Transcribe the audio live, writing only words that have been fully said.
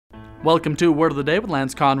Welcome to Word of the Day with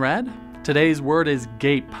Lance Conrad. Today's word is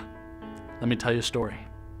gape. Let me tell you a story.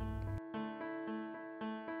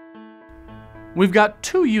 We've got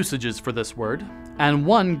two usages for this word, and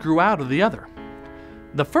one grew out of the other.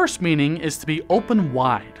 The first meaning is to be open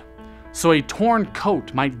wide. So a torn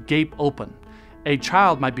coat might gape open. A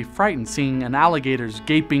child might be frightened seeing an alligator's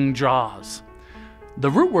gaping jaws. The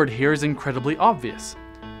root word here is incredibly obvious.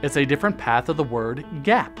 It's a different path of the word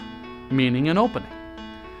gap, meaning an opening.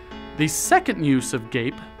 The second use of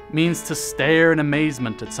gape means to stare in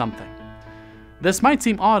amazement at something. This might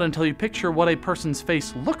seem odd until you picture what a person's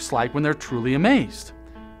face looks like when they're truly amazed.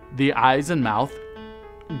 The eyes and mouth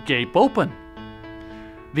gape open.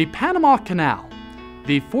 The Panama Canal,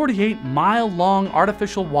 the 48-mile-long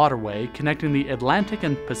artificial waterway connecting the Atlantic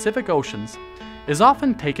and Pacific Oceans, is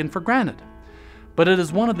often taken for granted. But it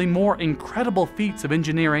is one of the more incredible feats of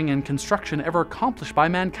engineering and construction ever accomplished by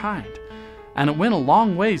mankind, and it went a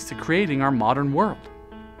long ways to creating our modern world.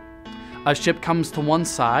 A ship comes to one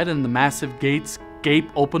side and the massive gates gape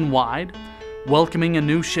open wide, welcoming a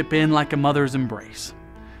new ship in like a mother's embrace.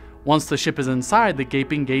 Once the ship is inside, the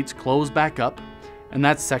gaping gates close back up, and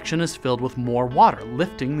that section is filled with more water,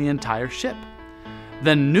 lifting the entire ship.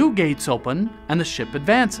 Then new gates open and the ship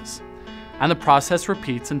advances, and the process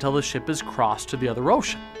repeats until the ship is crossed to the other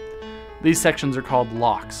ocean. These sections are called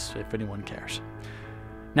locks, if anyone cares.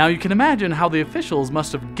 Now you can imagine how the officials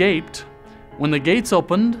must have gaped when the gates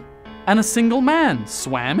opened and a single man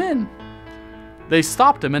swam in. They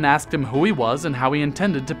stopped him and asked him who he was and how he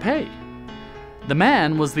intended to pay. The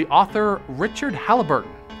man was the author Richard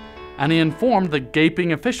Halliburton, and he informed the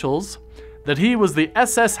gaping officials that he was the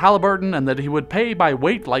SS Halliburton and that he would pay by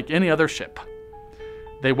weight like any other ship.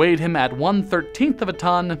 They weighed him at 1/13 of a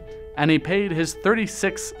ton, and he paid his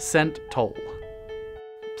 36-cent toll.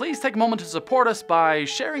 Please take a moment to support us by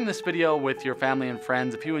sharing this video with your family and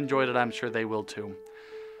friends. If you enjoyed it, I'm sure they will too.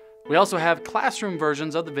 We also have classroom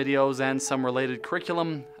versions of the videos and some related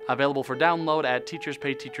curriculum available for download at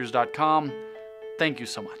teacherspayteachers.com. Thank you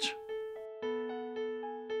so much.